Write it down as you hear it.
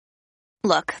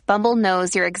Look, Bumble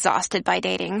knows you're exhausted by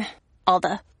dating. All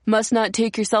the, must not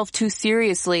take yourself too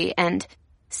seriously, and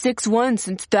 6'1"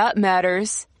 since that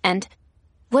matters. And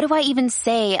what do I even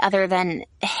say other than,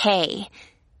 hey?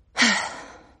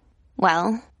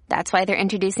 Well, that's why they're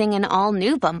introducing an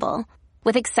all-new Bumble,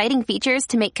 with exciting features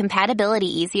to make compatibility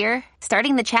easier,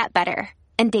 starting the chat better,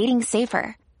 and dating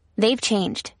safer. They've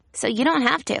changed, so you don't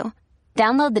have to.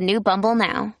 Download the new Bumble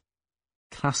now.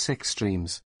 Classic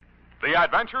streams. The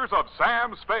Adventures of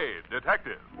Sam Spade,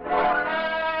 Detective.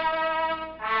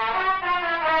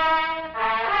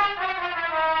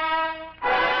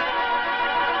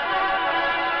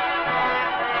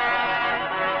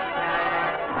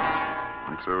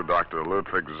 To Dr.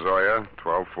 Ludwig Zoya,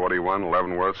 1241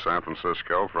 Leavenworth, San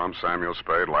Francisco, from Samuel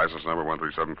Spade, license number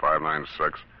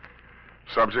 1375596.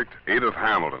 Subject, Edith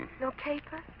Hamilton. No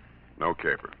caper? No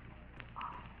caper.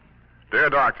 Dear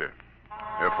Doctor,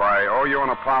 if I owe you an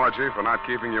apology for not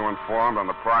keeping you informed on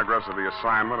the progress of the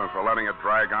assignment and for letting it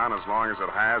drag on as long as it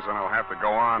has, then I'll have to go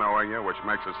on owing you, which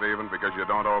makes us even because you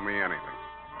don't owe me anything.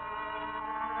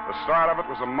 The start of it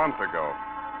was a month ago.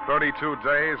 32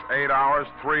 days, 8 hours,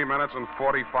 3 minutes, and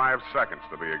 45 seconds,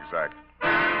 to be exact.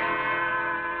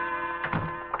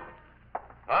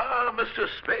 Ah, Mr.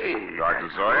 Spade. Dr.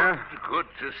 Zoya? Good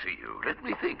to see you. Let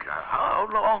me think. How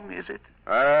long is it?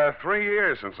 3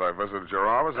 years since I visited your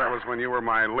office. That was when you were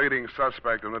my leading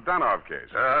suspect in the Denov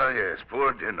case. Ah, yes,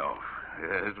 poor Denov.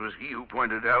 It was he who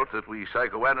pointed out that we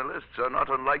psychoanalysts are not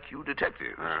unlike you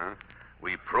detectives. Uh-huh.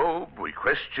 We probe, we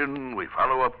question, we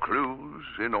follow up clues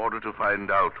in order to find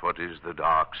out what is the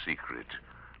dark secret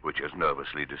which has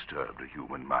nervously disturbed a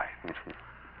human mind.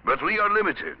 But we are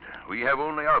limited. We have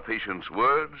only our patients'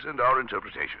 words and our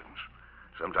interpretations.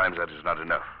 Sometimes that is not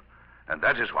enough. And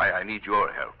that is why I need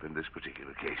your help in this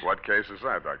particular case. What case is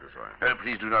that, Dr. Zoya?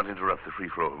 Please do not interrupt the free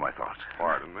flow of my thoughts.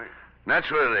 Pardon me.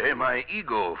 Naturally, my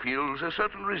ego feels a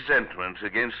certain resentment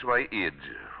against my id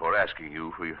for asking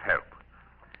you for your help.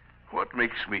 What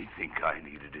makes me think I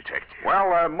need a detective?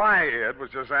 Well, my id was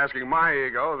just asking my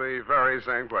ego the very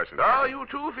same question. Ah, you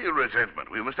too feel resentment.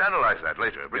 We must analyze that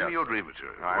later. Bring Yes. me your dream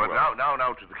material. I But will. now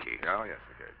to the case. Oh, yes,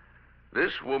 okay.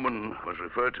 This woman was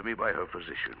referred to me by her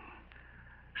physician.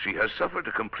 She has suffered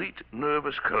a complete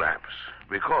nervous collapse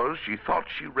because she thought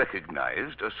she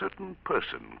recognized a certain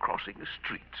person crossing a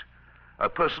street. A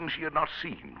person she had not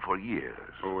seen for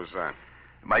years. Who was that?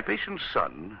 My patient's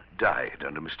son died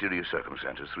under mysterious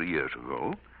circumstances 3 years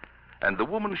ago, and the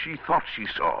woman she thought she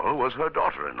saw was her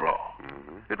daughter-in-law.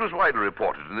 Mm-hmm. It was widely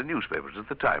reported in the newspapers at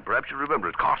the time. Perhaps you remember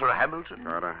it. Carter Hamilton?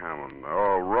 Carter Hamilton.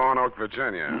 Oh, Roanoke,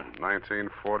 Virginia,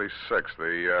 1946.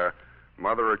 The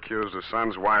mother accused her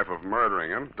son's wife of murdering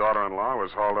him. Daughter-in-law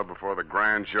was hauled up before the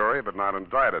grand jury, but not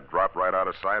indicted. Dropped right out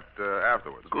of sight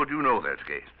afterwards. Good, you know that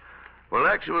case. Well,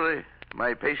 actually,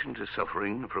 my patient is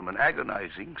suffering from an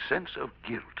agonizing sense of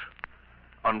guilt.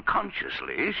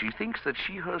 Unconsciously, she thinks that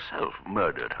she herself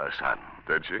murdered her son.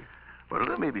 Did she? Well,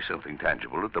 there may be something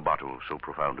tangible at the bottom of so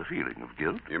profound a feeling of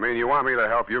guilt. You mean you want me to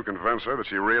help you convince her that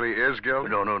she really is guilty?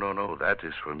 No. That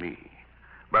is for me.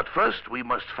 But first, we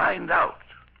must find out.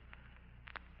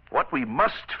 What we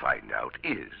must find out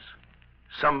is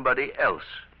somebody else,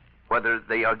 whether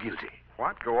they are guilty.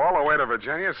 What? Go all the way to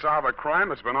Virginia, solve a crime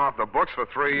that's been off the books for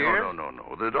 3 years?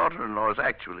 No. The daughter-in-law is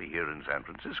actually here in San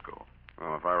Francisco.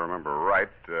 Well, if I remember right,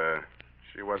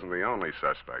 she wasn't the only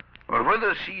suspect. Well,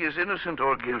 whether she is innocent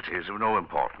or guilty is of no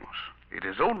importance. It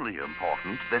is only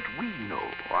important that we know.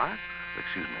 What?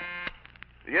 Excuse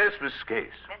me. Yes, Miss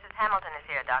Case. Mrs. Hamilton is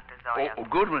here, Dr. Zoya. Oh,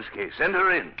 good, Miss Case. Send her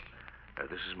in.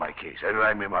 This is my case.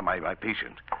 I mean, my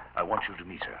patient. I want you to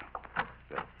meet her.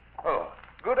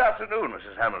 Good afternoon,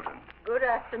 Mrs. Hamilton. Good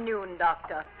afternoon,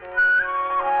 Doctor.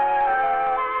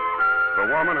 The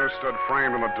woman who stood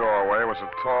framed in the doorway was a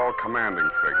tall, commanding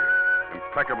figure,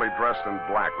 impeccably dressed in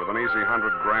black, with an easy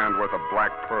 $100,000 worth of black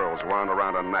pearls wound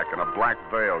around her neck and a black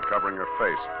veil covering her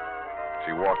face.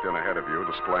 She walked in ahead of you,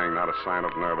 displaying not a sign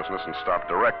of nervousness, and stopped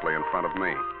directly in front of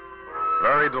me.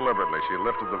 Very deliberately, she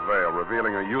lifted the veil,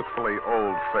 revealing a youthfully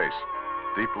old face,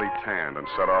 deeply tanned and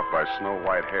set off by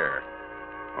snow-white hair.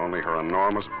 Only her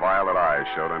enormous violet eyes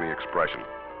showed any expression.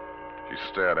 She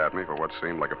stared at me for what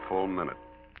seemed like a full minute.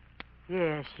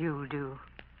 Yes, you do.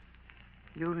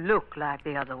 You look like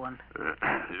the other one.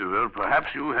 Well,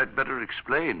 perhaps you had better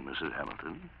explain, Mrs.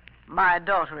 Hamilton. My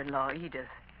daughter-in-law, Edith,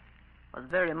 was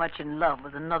very much in love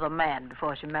with another man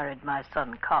before she married my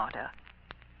son, Carter.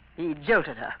 He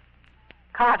jilted her.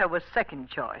 Carter was second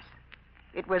choice.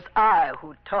 It was I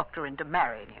who talked her into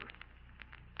marrying him.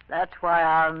 That's why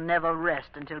I'll never rest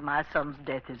until my son's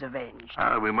death is avenged.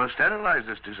 We must analyze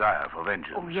this desire for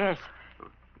vengeance. Oh, yes.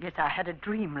 Yes, I had a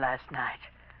dream last night.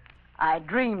 I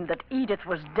dreamed that Edith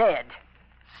was dead,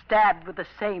 stabbed with the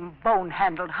same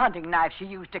bone-handled hunting knife she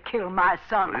used to kill my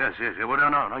son. Oh, yes. Well,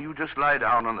 no. You just lie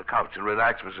down on the couch and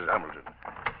relax, Mrs. Hamilton.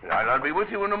 I'll be with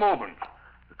you in a moment.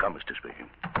 Come, Mr. Speaking.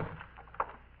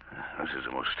 This is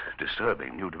a most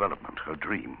disturbing new development, her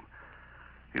dream.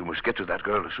 You must get to that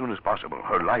girl as soon as possible.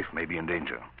 Her life may be in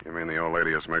danger. You mean the old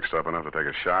lady is mixed up enough to take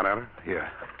a shot at her? Here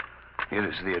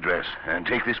is the address. And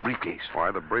take this briefcase.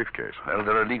 Why the briefcase? Well,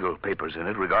 there are legal papers in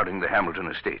it regarding the Hamilton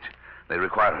estate. They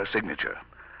require her signature.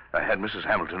 I had Mrs.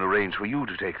 Hamilton arrange for you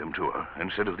to take them to her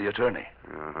instead of the attorney.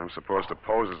 I'm supposed to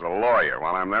pose as a lawyer.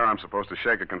 While I'm there, I'm supposed to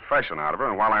shake a confession out of her,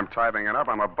 and while I'm typing it up,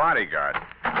 I'm a bodyguard.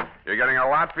 You're getting a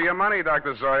lot for your money,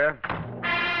 Dr. Zoya.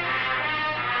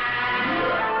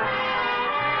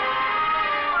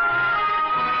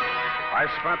 I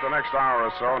spent the next hour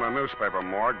or so in a newspaper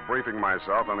morgue briefing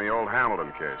myself on the old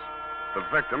Hamilton case. The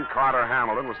victim, Carter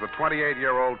Hamilton, was the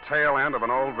 28-year-old tail end of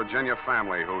an old Virginia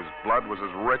family whose blood was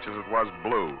as rich as it was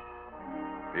blue.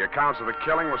 The accounts of the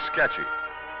killing were sketchy.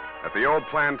 At the old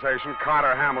plantation,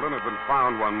 Carter Hamilton had been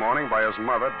found one morning by his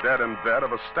mother, dead in bed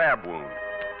of a stab wound.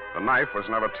 The knife was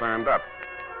never turned up.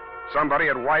 Somebody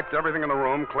had wiped everything in the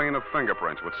room clean of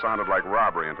fingerprints, which sounded like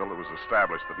robbery until it was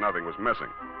established that nothing was missing.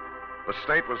 The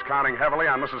state was counting heavily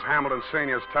on Mrs. Hamilton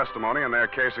Sr.'s testimony in their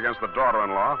case against the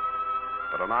daughter-in-law,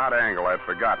 but an odd angle I'd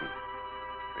forgotten.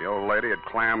 The old lady had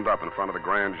clammed up in front of the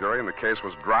grand jury, and the case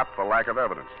was dropped for lack of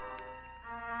evidence.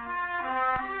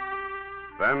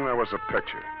 Then there was a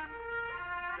picture.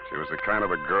 She was the kind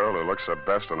of a girl who looks her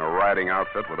best in a riding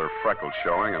outfit with her freckles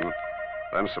showing, and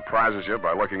then surprises you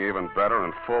by looking even better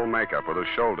in full makeup with her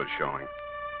shoulders showing.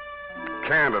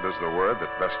 Candid is the word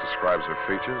that best describes her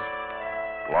features.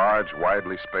 Large,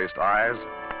 widely spaced eyes,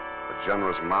 a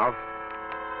generous mouth,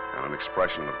 and an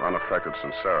expression of unaffected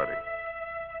sincerity.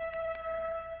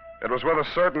 It was with a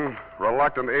certain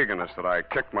reluctant eagerness that I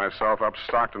kicked myself up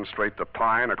Stockton Street to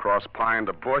Pine, across Pine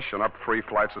to Bush, and up 3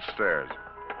 flights of stairs.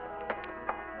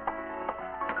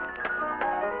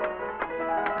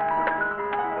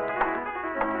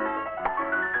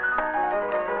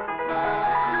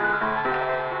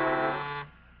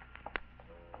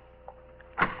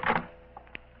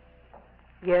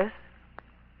 Yes?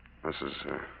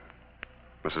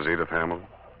 Mrs. Edith Hamilton?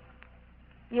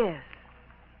 Yes.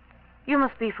 You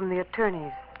must be from the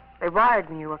attorneys. They wired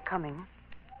me you were coming.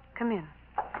 Come in.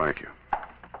 Thank you.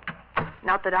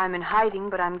 Not that I'm in hiding,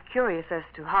 but I'm curious as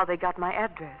to how they got my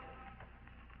address.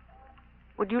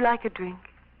 Would you like a drink?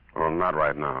 Oh, not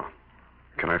right now.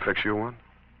 Can I fix you one?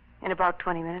 In about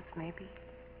 20 minutes, maybe.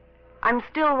 I'm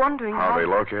still wondering how they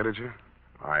located you?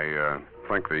 I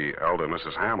think the elder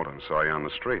Mrs. Hamilton saw you on the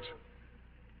streets.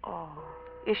 Oh.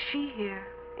 Is she here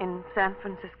in San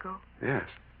Francisco? Yes.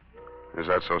 Is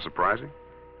that so surprising?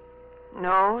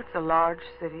 No, it's a large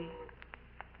city.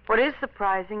 What is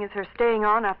surprising is her staying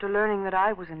on after learning that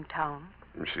I was in town.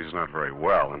 She's not very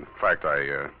well. In fact,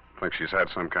 I think she's had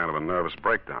some kind of a nervous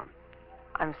breakdown.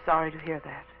 I'm sorry to hear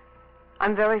that.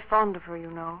 I'm very fond of her,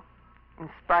 you know, in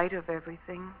spite of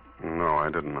everything. No, I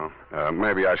didn't know.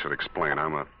 Maybe I should explain.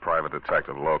 I'm a private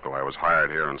detective local. I was hired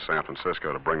here in San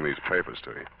Francisco to bring these papers to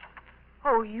you.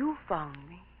 Oh, you found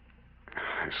me.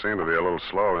 I seem to be a little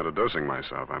slow introducing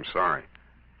myself. I'm sorry.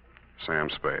 Sam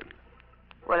Spade.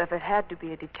 Well, if it had to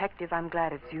be a detective, I'm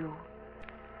glad it's you.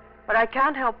 But I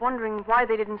can't help wondering why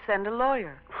they didn't send a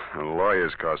lawyer.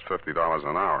 Lawyers cost $50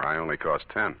 an hour. I only cost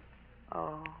 10.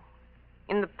 Oh.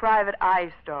 In the private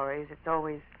eye stories, it's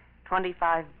always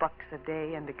 $25 a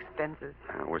day and expenses.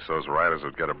 I wish those writers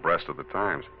would get abreast of the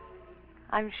times.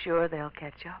 I'm sure they'll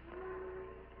catch up.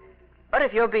 But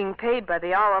if you're being paid by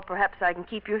the hour, perhaps I can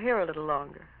keep you here a little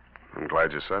longer. I'm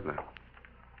glad you said that.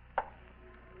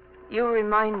 You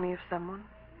remind me of someone.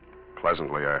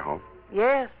 Pleasantly, I hope.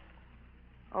 Yes.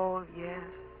 Oh, yes.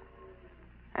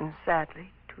 And sadly,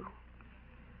 too.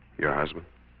 Your husband?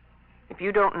 If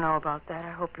you don't know about that,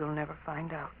 I hope you'll never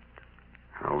find out.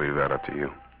 I'll leave that up to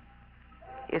you.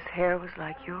 His hair was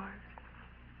like yours.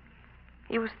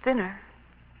 He was thinner.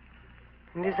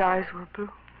 And his eyes were blue.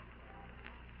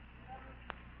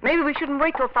 Maybe we shouldn't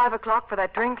wait till 5 o'clock for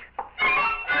that drink.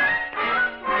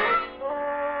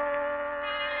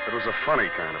 It was a funny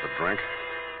kind of a drink.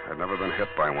 I'd never been hit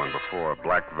by one before,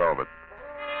 black velvet.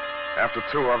 After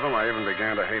 2 of them, I even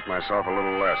began to hate myself a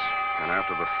little less. And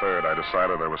after the third, I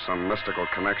decided there was some mystical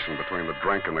connection between the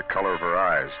drink and the color of her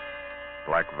eyes.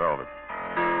 Black velvet.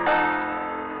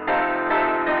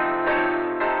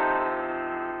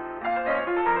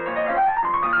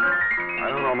 I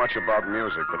don't know much about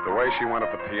music, but the way she went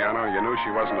at the piano, you knew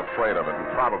she wasn't afraid of it,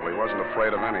 and probably wasn't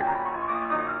afraid of anything.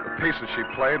 The pieces she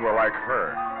played were like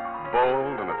her.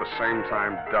 bold and at the same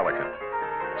time delicate.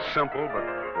 Simple, but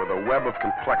with a web of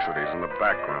complexities in the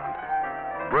background.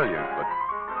 Brilliant, but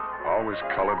always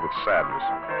colored with sadness.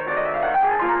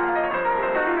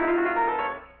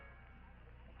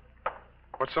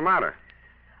 What's the matter?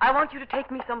 I want you to take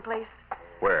me someplace.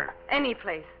 Where? Any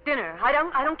place. Dinner. I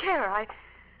don't care.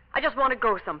 I just want to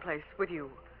go someplace with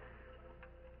you.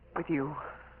 With you.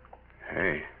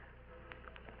 Hey,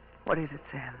 What is it,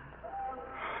 Sam?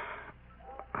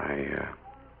 I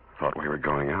thought we were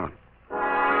going out.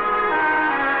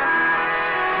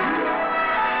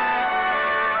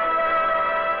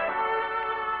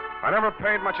 I never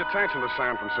paid much attention to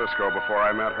San Francisco before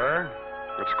I met her.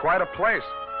 It's quite a place.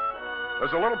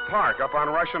 There's a little park up on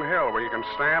Russian Hill where you can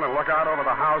stand and look out over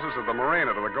the houses of the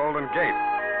marina to the Golden Gate.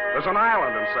 There's an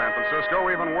island in San Francisco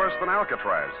even worse than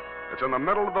Alcatraz. It's in the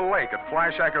middle of the lake at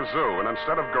Flashacre Zoo, and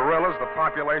instead of gorillas, the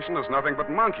population is nothing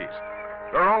but monkeys.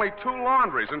 There are only 2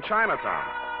 laundries in Chinatown.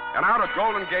 And out at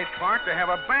Golden Gate Park, they have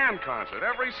a band concert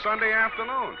every Sunday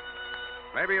afternoon.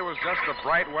 Maybe it was just the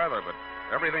bright weather, but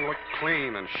everything looked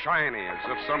clean and shiny, as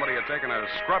if somebody had taken a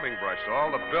scrubbing brush to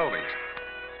all the buildings.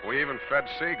 We even fed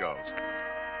seagulls.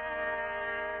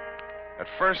 At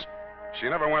first, she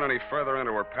never went any further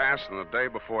into her past than the day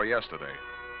before yesterday.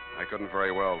 I couldn't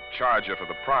very well charge her for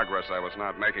the progress I was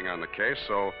not making on the case,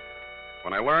 so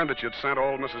when I learned that you'd sent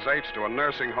old Mrs. H to a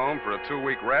nursing home for a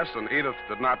 2-week rest and Edith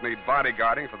did not need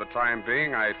bodyguarding for the time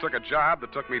being, I took a job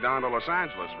that took me down to Los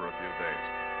Angeles for a few days.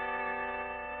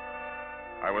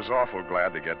 I was awful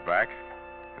glad to get back,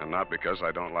 and not because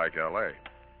I don't like L.A.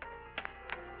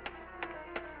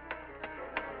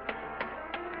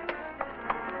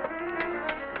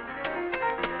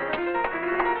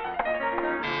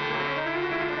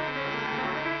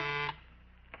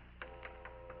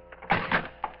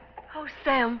 Oh,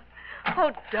 Sam.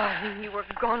 Oh, darling, you were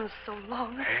gone so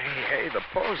long. Hey, the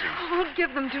posies. Oh,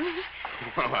 give them to me.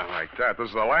 Well, I like that. This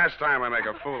is the last time I make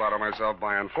a fool out of myself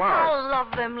buying flowers. I'll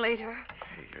love them later.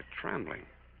 Hey, you're trembling.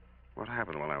 What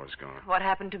happened while I was gone? What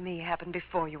happened to me happened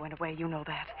before you went away. You know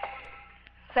that.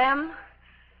 Sam,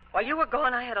 while you were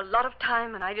gone, I had a lot of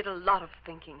time and I did a lot of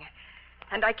thinking.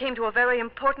 And I came to a very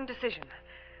important decision.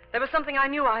 There was something I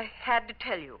knew I had to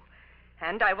tell you.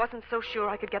 And I wasn't so sure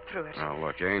I could get through it. Now,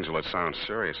 look, Angel, it sounds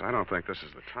serious. I don't think this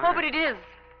is the time. Oh, but it is.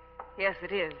 Yes,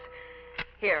 it is.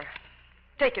 Here,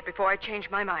 take it before I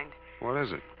change my mind. What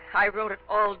is it? I wrote it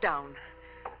all down.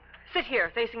 Sit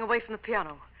here, facing away from the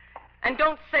piano. And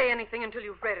don't say anything until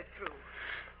you've read it through.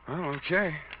 Oh,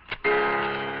 okay.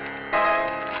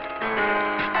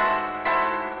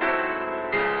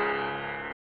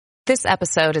 This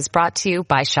episode is brought to you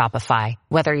by Shopify.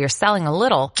 Whether you're selling a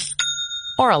little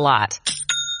or a lot,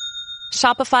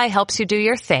 Shopify helps you do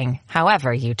your thing,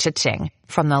 however you cha-ching.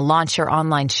 From the launch your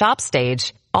online shop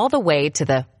stage, all the way to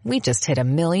the we just hit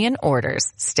 1 million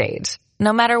orders stage.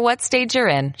 No matter what stage you're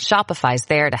in, Shopify's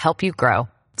there to help you grow.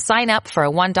 Sign up for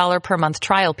a $1 per month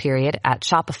trial period at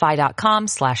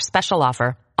shopify.com/special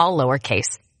offer, all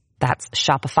lowercase. That's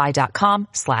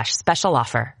shopify.com/special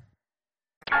offer.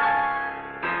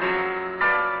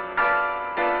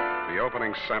 The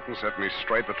opening sentence hit me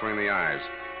straight between the eyes.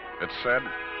 It said,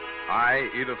 I,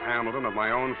 Edith Hamilton, of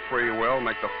my own free will,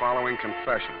 make the following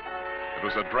confession. It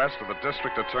was addressed to the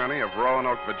District Attorney of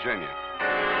Roanoke, Virginia.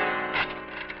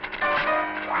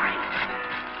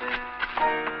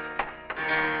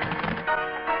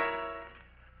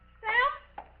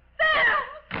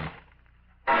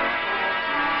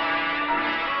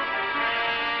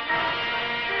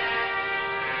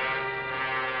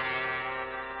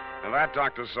 And that,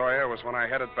 Dr. Zoya, was when I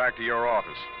headed back to your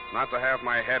office. Not to have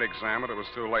my head examined, it was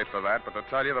too late for that, but to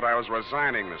tell you that I was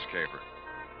resigning this caper.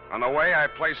 On the way, I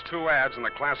placed 2 ads in the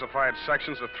classified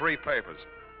sections of 3 papers.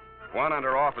 One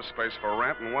under office space for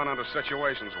rent and one under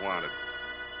situations wanted.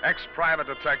 Ex-private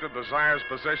detective desires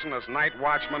position as night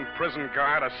watchman, prison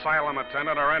guard, asylum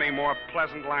attendant, or any more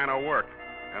pleasant line of work.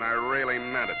 And I really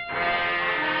meant it.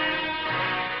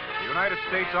 The United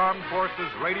States Armed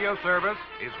Forces Radio Service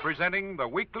is presenting the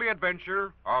weekly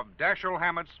adventure of Dashiell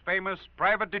Hammett's famous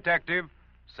private detective,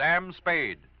 Sam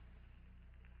Spade.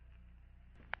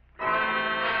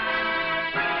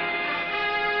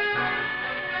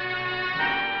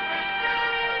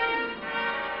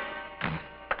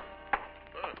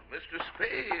 Mr.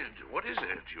 Spade, what is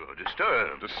it? You're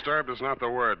disturbed. Disturbed is not the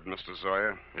word, Mr.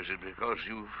 Zoya. Is it because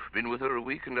you've been with her a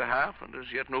week and a half and there's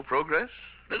yet no progress?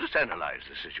 Let us analyze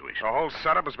the situation. The whole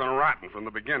setup has been rotten from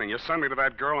the beginning. You send me to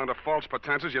that girl under false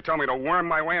pretenses. You tell me to worm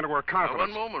my way into her Now,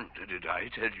 confidence. one moment. Did I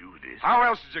tell you this? How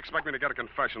else did you expect me to get a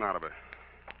confession out of her?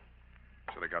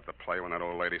 Should should have got the play when that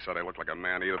old lady said I looked like a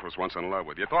man Edith was once in love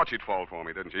with. You thought she'd fall for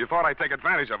me, didn't you? You thought I'd take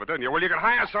advantage of it, didn't you? Well, you could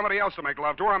hire somebody else to make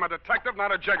love to her. I'm a detective,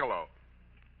 not a gigolo.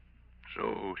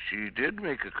 So she did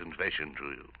make a confession to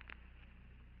you.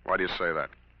 Why do you say that?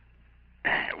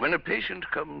 When a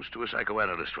patient comes to a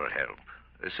psychoanalyst for help,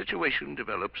 a situation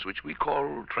develops which we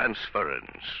call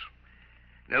transference.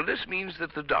 Now, this means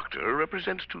that the doctor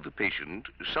represents to the patient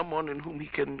someone in whom he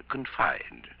can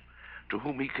confide, to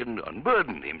whom he can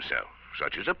unburden himself,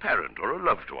 such as a parent or a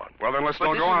loved one. Well, then let's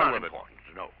don't go on with it.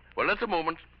 No. Well, at the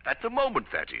moment,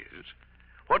 that is,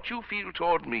 what you feel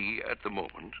toward me at the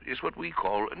moment is what we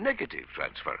call a negative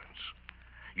transference.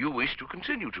 You wish to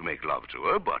continue to make love to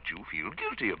her, but you feel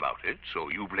guilty about it, so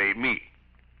you blame me.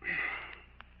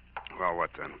 Well,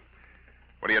 what then?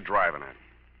 What are you driving at?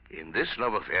 In this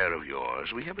love affair of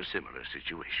yours, we have a similar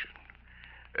situation.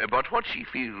 But what she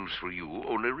feels for you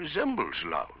only resembles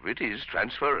love. It is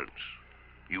transference.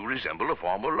 You resemble a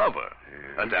former lover.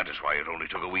 Yeah. And that is why it only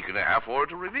took a week and a half for her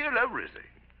to reveal everything.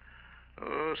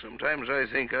 Oh, sometimes I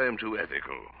think I am too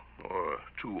ethical, or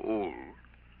too old.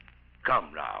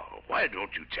 Come now, why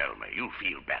don't you tell me? You'll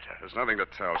feel better. There's nothing to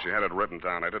tell. She had it written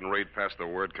down. I didn't read past the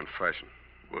word confession.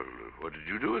 Well, what did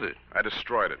you do with it? I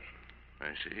destroyed it.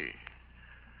 I see.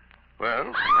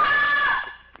 Well,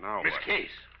 now Miss what? Case.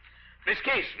 Miss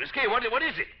Case, what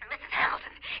is it? Mrs.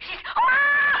 Hamilton, she's...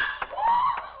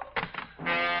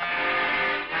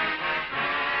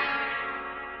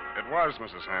 It was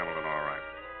Mrs. Hamilton, all right.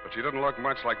 But she didn't look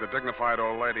much like the dignified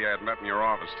old lady I had met in your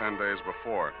office 10 days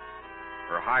before.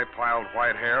 Her high-piled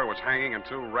white hair was hanging in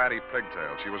 2 ratty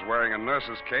pigtails. She was wearing a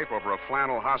nurse's cape over a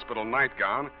flannel hospital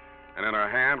nightgown, and in her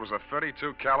hand was a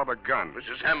 .32 caliber gun.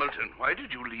 Mrs. Hamilton, why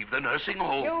did you leave the nursing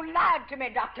home? You lied to me,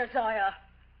 Dr. Zoya.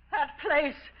 That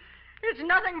place, it's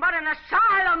nothing but an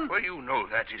asylum. Well, you know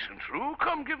that isn't true.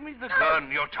 Come, give me the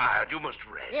gun. You're tired. You must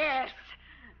rest. Yes,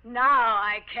 now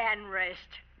I can rest.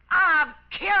 I've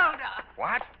killed her.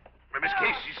 What? Miss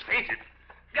Case, she's fainted.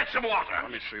 Get some water.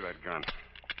 Let me see that gun.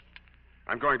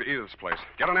 I'm going to Edith's place.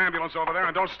 Get an ambulance over there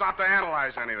and don't stop to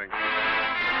analyze anything.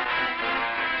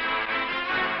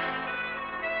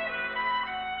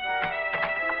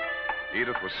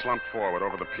 Edith was slumped forward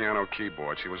over the piano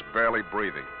keyboard. She was barely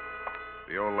breathing.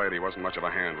 The old lady wasn't much of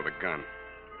a hand with a gun.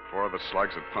 4 of the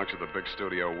slugs had punctured the big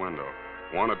studio window.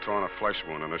 1 had torn a flesh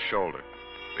wound in her shoulder.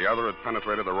 The other had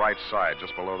penetrated the right side,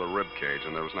 just below the rib cage,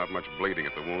 and there was not much bleeding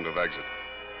at the wound of exit.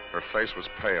 Her face was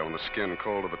pale and the skin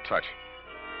cold to the touch.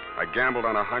 I gambled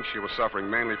on a hunch she was suffering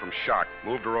mainly from shock,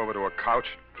 moved her over to a couch,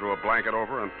 threw a blanket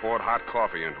over her, and poured hot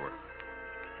coffee into her.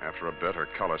 After a bit, her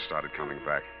color started coming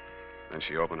back. Then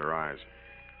she opened her eyes.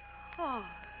 Oh,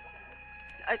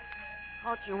 I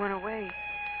thought you went away.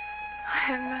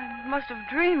 I must have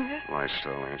dreamed it. Lie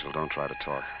still, Angel. Don't try to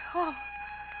talk. Oh,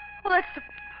 well, that's the...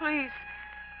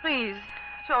 Please,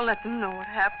 don't let them know what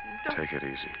happened. Don't... Take it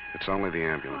easy. It's only the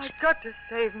ambulance. I've got to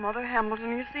save Mother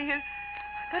Hamilton. You see, I've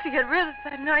got to get rid of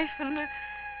that knife, and I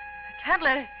can't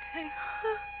let it hang.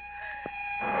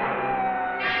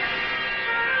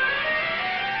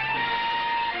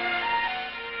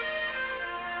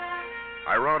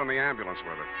 I rode in the ambulance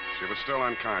with her. She was still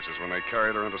unconscious when they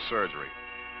carried her into surgery.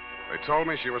 They told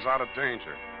me she was out of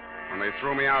danger. When they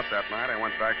threw me out that night, I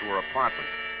went back to her apartment.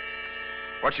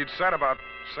 What she'd said about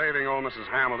saving old Mrs.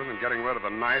 Hamilton and getting rid of the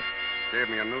knife gave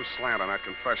me a new slant on that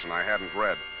confession I hadn't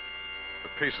read. The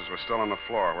pieces were still on the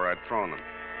floor where I'd thrown them.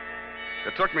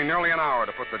 It took me nearly an hour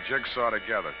to put the jigsaw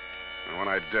together, and when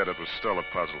I did, it was still a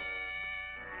puzzle.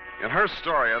 In her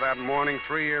story of that morning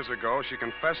 3 years ago, she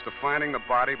confessed to finding the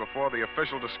body before the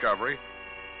official discovery,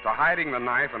 to hiding the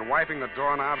knife and wiping the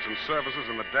doorknobs and surfaces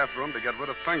in the death room to get rid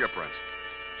of fingerprints.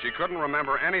 She couldn't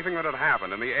remember anything that had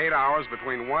happened in the 8 hours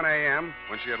between 1 a.m.,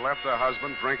 when she had left her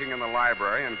husband drinking in the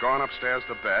library and gone upstairs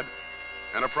to bed,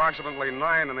 and approximately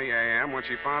 9 in the a.m. when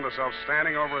she found herself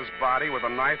standing over his body with a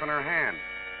knife in her hand.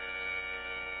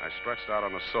 I stretched out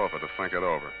on the sofa to think it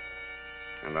over,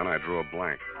 and then I drew a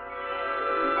blank.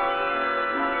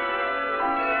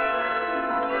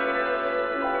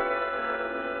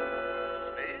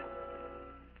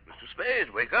 Mr.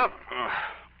 Spade, wake up.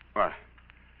 What?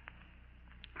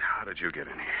 How did you get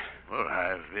in here? Well,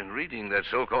 I've been reading that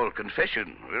so-called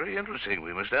confession. Very interesting.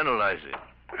 We must analyze it.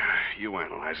 You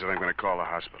analyze it. I'm going to call the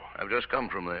hospital. I've just come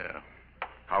from there.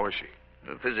 How is she?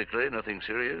 Physically, nothing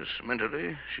serious.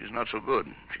 Mentally, she's not so good.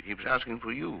 She keeps asking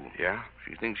for you. Yeah?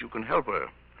 She thinks you can help her.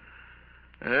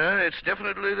 It's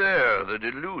definitely there, the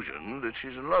delusion that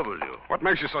she's in love with you. What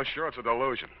makes you so sure it's a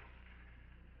delusion?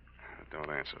 Don't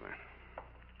answer then.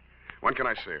 When can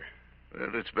I see her? Well,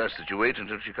 it's best that you wait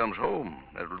until she comes home.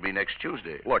 That will be next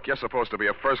Tuesday. Look, you're supposed to be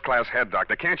a first-class head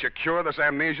doctor. Can't you cure this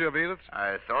amnesia of Edith's?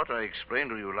 I thought I explained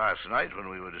to you last night when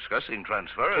we were discussing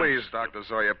transference. Please, Dr.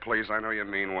 Zoya, please. I know you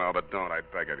mean well, but don't, I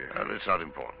beg of you. Well, it's not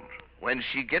important. When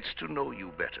she gets to know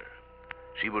you better,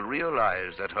 she will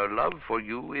realize that her love for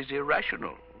you is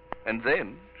irrational. And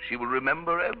then she will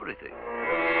remember everything.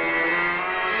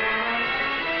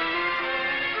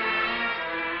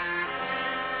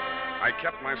 I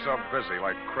kept myself busy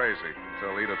like crazy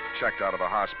until Edith checked out of the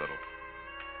hospital.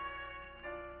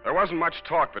 There wasn't much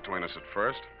talk between us at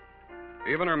first.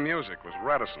 Even her music was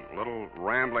reticent, little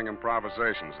rambling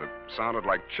improvisations that sounded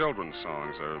like children's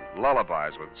songs or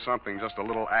lullabies with something just a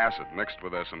little acid mixed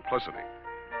with their simplicity.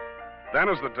 Then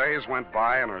as the days went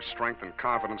by and her strength and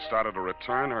confidence started to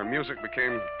return, her music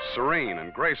became serene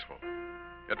and graceful.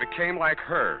 It became like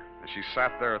her as she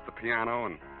sat there at the piano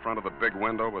in front of the big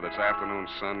window with its afternoon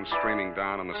sun streaming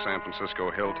down on the San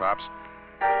Francisco hilltops,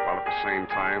 while at the same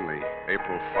time the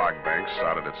April fog bank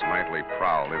started its nightly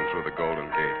prowl in through the Golden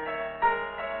Gate.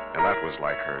 And that was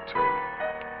like her, too,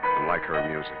 and like her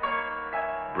music.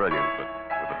 Brilliant, but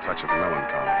with a touch of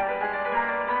melancholy.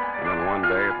 And then one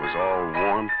day it was all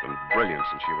warmth and brilliance,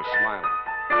 and she was smiling.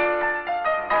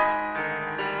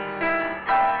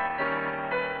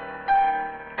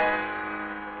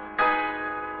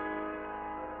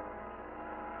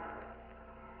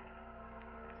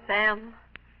 Sam?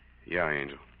 Yeah,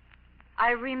 Angel.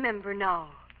 I remember now.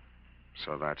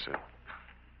 So that's it.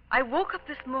 I woke up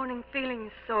this morning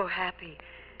feeling so happy.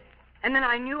 And then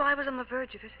I knew I was on the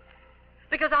verge of it.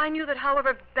 Because I knew that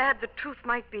however bad the truth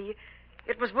might be,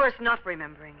 it was worse not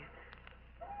remembering.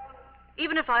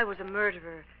 Even if I was a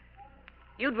murderer,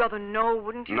 you'd rather know,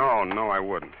 wouldn't you? No, I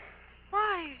wouldn't.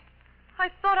 Why? I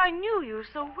thought I knew you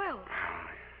so well.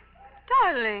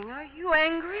 Darling, are you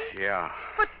angry? Yeah.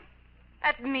 But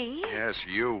at me? Yes,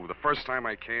 you. The first time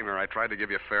I came here, I tried to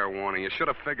give you fair warning. You should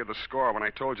have figured the score when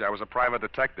I told you I was a private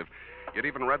detective. You'd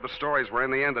even read the stories where in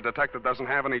the end the detective doesn't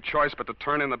have any choice but to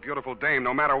turn in the beautiful dame,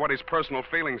 no matter what his personal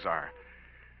feelings are.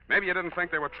 Maybe you didn't think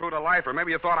they were true to life, or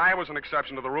maybe you thought I was an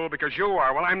exception to the rule because you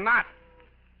are. Well, I'm not.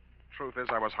 Truth is,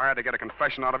 I was hired to get a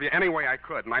confession out of you any way I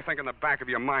could, and I think in the back of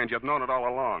your mind you'd known it all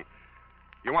along.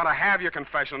 You want to have your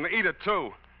confession and eat it,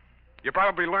 too. You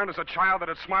probably learned as a child that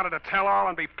it's smarter to tell all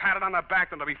and be patted on the back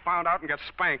than to be found out and get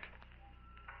spanked.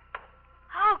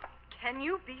 How can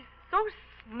you be so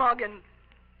smug and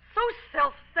so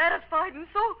self-satisfied and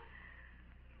so...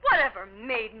 Whatever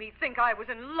made me think I was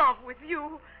in love with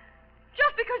you?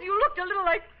 Just because you looked a little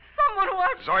like someone who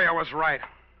I... Zoya was right.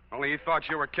 Only you thought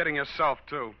you were kidding yourself,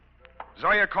 too.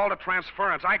 Zoya called it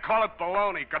transference. I call it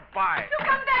baloney. Goodbye. You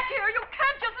come back here. You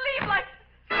can't just leave like...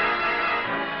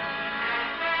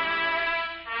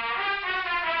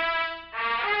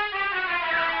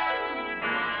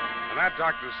 And that,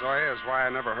 Dr. Zoya, is why I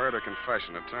never heard her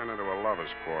confession. It turned into a lover's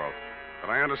quarrel. But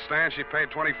I understand she paid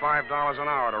 $25 an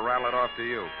hour to rattle it off to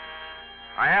you.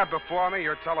 I have before me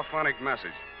your telephonic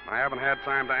message. I haven't had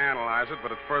time to analyze it,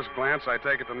 but at first glance I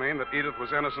take it to mean that Edith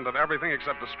was innocent of everything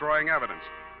except destroying evidence.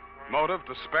 Motive,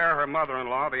 to spare her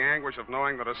mother-in-law the anguish of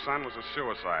knowing that her son was a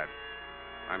suicide.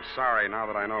 I'm sorry, now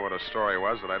that I know what her story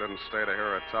was, that I didn't stay to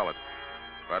hear her tell it.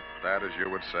 But that, as you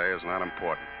would say, is not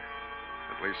important.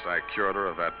 At least I cured her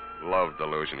of that love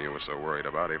delusion you were so worried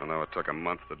about, even though it took a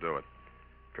month to do it.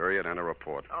 Period, and a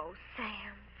report. Oh,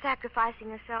 Sam, sacrificing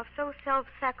yourself so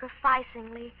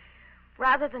self-sacrificingly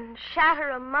rather than shatter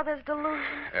a mother's delusion.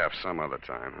 Some other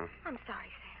time, huh? I'm sorry,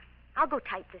 Sam. I'll go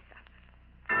type this up.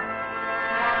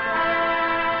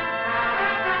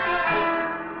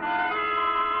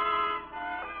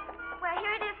 Well,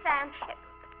 here it is, Sam.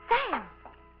 Sam,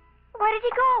 where did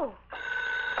he go?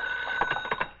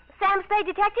 Sam Spade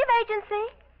Detective Agency.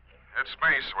 It's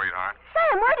me, sweetheart.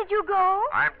 Sam, where did you go?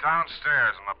 I'm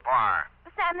downstairs in the bar.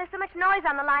 Sam, there's so much noise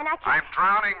on the line, I can't... I'm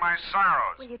drowning my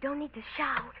sorrows. Well, you don't need to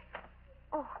shout.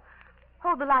 Oh,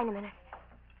 hold the line a minute.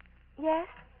 Yes?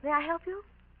 May I help you?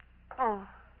 Oh,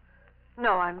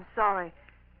 no, I'm sorry.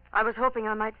 I was hoping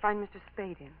I might find Mr.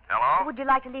 Spade in. Hello? Would you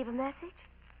like to leave a message?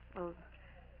 Well,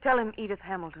 tell him Edith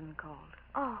Hamilton called.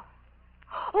 Oh.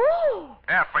 Oh!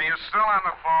 F, are you still on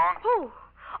the phone? Who?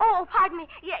 Oh, pardon me.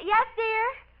 Yes, dear?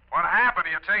 What happened?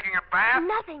 Are you taking a bath?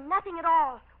 Nothing at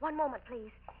all. One moment,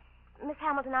 please. Miss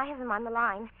Hamilton, I have him on the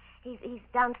line. He's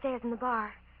downstairs in the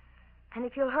bar. And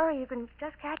if you'll hurry, you can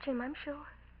just catch him, I'm sure.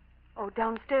 Oh,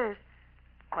 downstairs.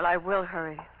 Well, I will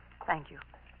hurry. Thank you.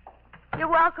 You're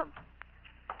welcome.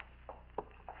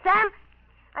 Sam,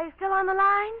 are you still on the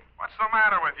line? What's the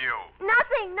matter with you?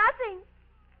 Nothing.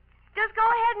 Just go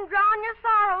ahead and drown your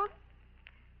sorrows.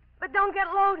 But don't get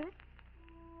loaded.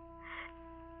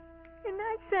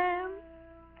 night, Sam.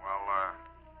 Well,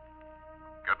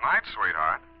 good night,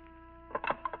 sweetheart.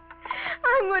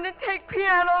 I'm going to take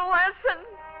piano lessons.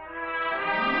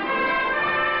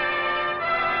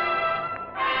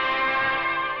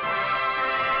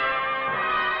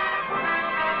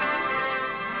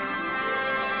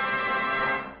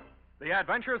 The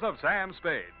Adventures of Sam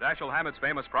Spade, Dashiell Hammett's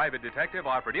famous private detective,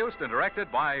 are produced and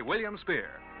directed by William Spear.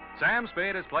 Sam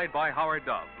Spade is played by Howard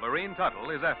Dove. Lorene Tuttle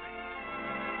is Effie.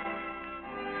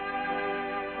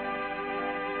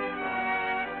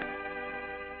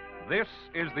 This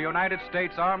is the United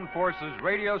States Armed Forces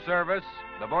Radio Service,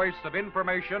 the voice of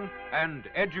information and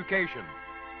education.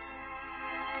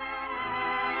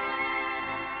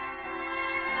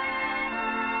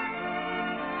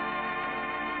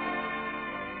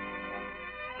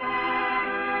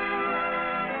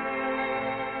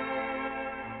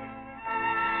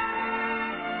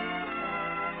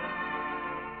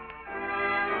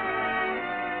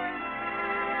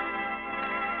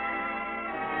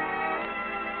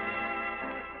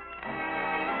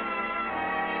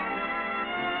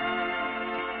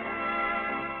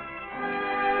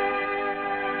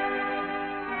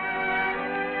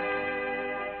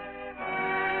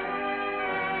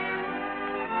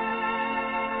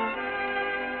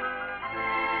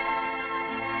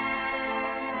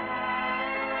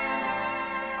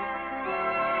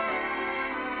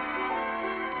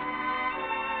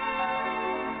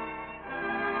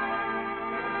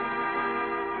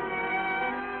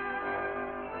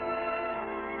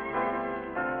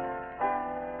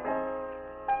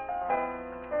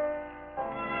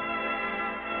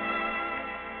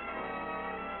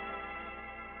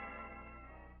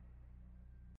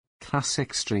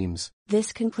 Classic Streams.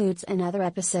 This concludes another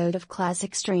episode of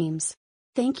Classic Streams.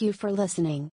 Thank you for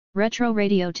listening. Retro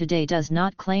Radio Today does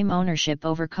not claim ownership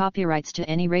over copyrights to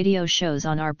any radio shows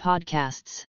on our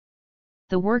podcasts.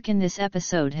 The work in this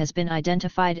episode has been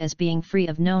identified as being free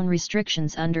of known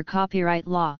restrictions under copyright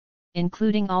law,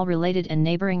 including all related and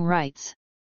neighboring rights.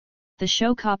 The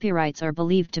show copyrights are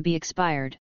believed to be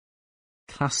expired.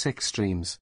 Classic Streams.